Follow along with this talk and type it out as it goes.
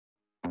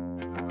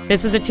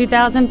This is a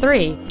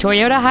 2003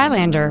 Toyota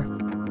Highlander.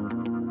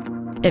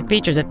 It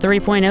features a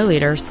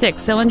 3.0-liter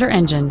six-cylinder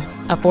engine,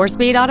 a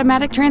four-speed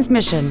automatic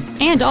transmission,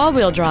 and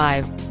all-wheel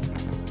drive.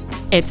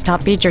 Its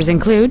top features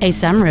include a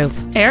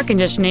sunroof, air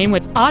conditioning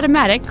with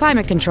automatic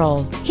climate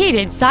control,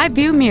 heated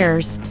side-view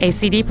mirrors, a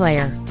CD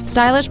player,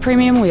 stylish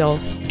premium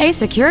wheels, a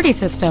security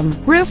system,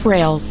 roof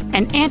rails,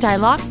 an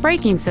anti-lock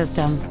braking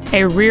system,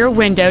 a rear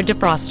window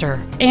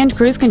defroster, and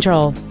cruise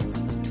control.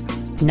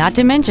 Not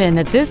to mention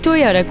that this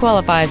Toyota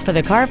qualifies for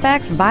the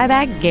Carfax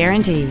buyback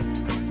guarantee.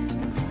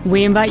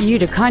 We invite you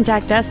to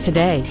contact us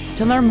today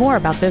to learn more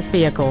about this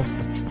vehicle.